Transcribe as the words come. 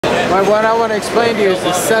What I want to explain to you is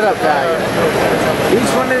the setup value. Each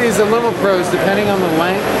one of these Aluminum Pros, depending on the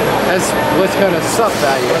length, has what's called a SUP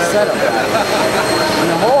value, a setup value. And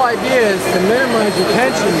the whole idea is to minimize your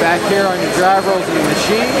tension back here on your drive rolls in the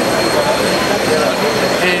machine.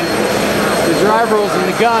 And the drive rolls in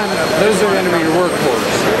the gun, those are going to be your workhorse.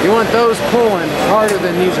 You want those pulling harder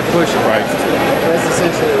than these are pushing. Right. That's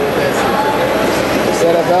essentially what that's.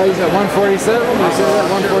 Setup values at 147, we set it at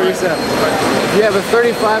 147. If you have a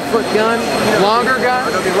 35-foot gun, longer gun,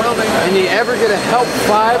 and you ever get a help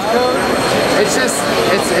 5 code, it's a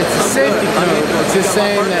safety code. It's just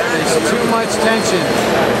saying that there's too much tension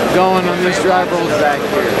going on these drive rolls back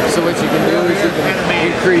here. So what you can do is you can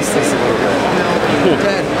increase this a little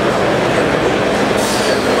bit.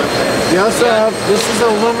 You also have, this is a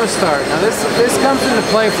Luma start. Now this comes into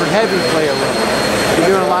play for heavy play aluminum.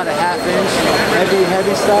 You're doing a lot of half-inch,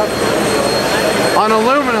 heavy stuff. On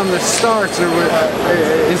aluminum, the starts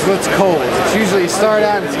is what's cold. It's usually you start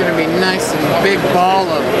out, it's going to be nice and big ball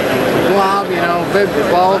of blob, you know, big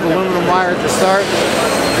ball of aluminum wire at the start.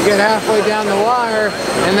 You get halfway down the wire,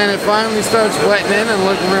 and then it finally starts wetting in and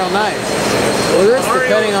looking real nice. Well, this,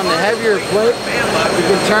 depending on the heavier plate, you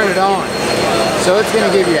can turn it on. So it's going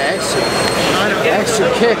to give you extra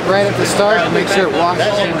kick right at the start to make sure it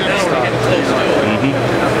washes into the start.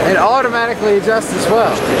 It automatically adjusts as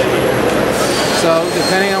well. So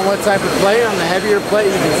depending on what type of plate, on the heavier plate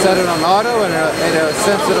you can set it on auto and it'll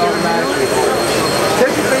sense it automatically.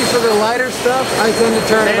 Typically for the lighter stuff, I tend to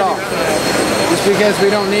turn it off. Just because we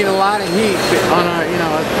don't need a lot of heat on a, you know,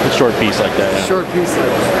 a short piece like that. Yeah. Short piece like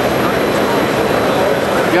that.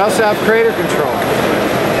 You also have crater control.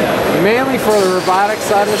 Mainly for the robotic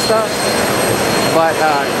side of the stuff, but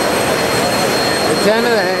at the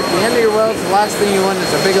end of your welds, the last thing you want is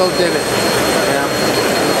a big old divot. Yeah.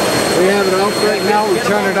 We have it off right now. We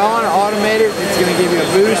turn it on, automated. It's going to give you a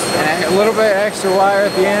boost and a little bit extra wire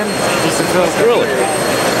at the end just to fill it. Really?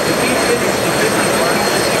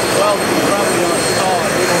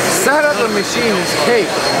 Setup of the machine is cake.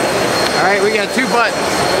 All right, we got 2 buttons.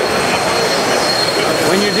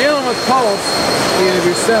 When you're dealing with pulse, you're going to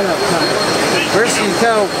do setup time. First you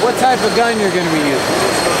tell what type of gun you're going to be using.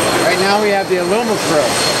 Right now we have the Aluminum Pro.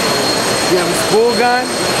 You have a spool gun,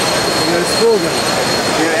 you got a spool gun.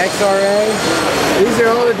 You have XRA. These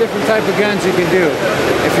are all the different type of guns you can do.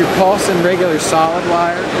 If you're pulsing regular solid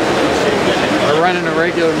wire, or running a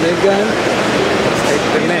regular MIG gun, take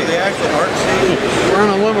the MIG. We're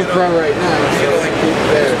on a Aluminum Pro right now.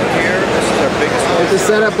 Hit the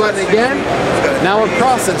setup button again. Now what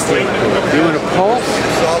process do you want? Do you want a pulse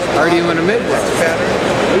or do you want a MIG weld?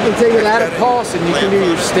 You can take it out of pulse and you can do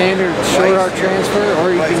your standard short arc transfer,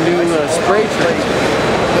 or you can do a spray transfer.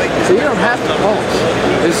 So you don't have to pulse.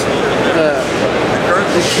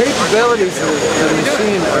 The capabilities of the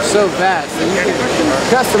machine are so vast that you can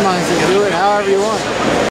customize it and do it however you want.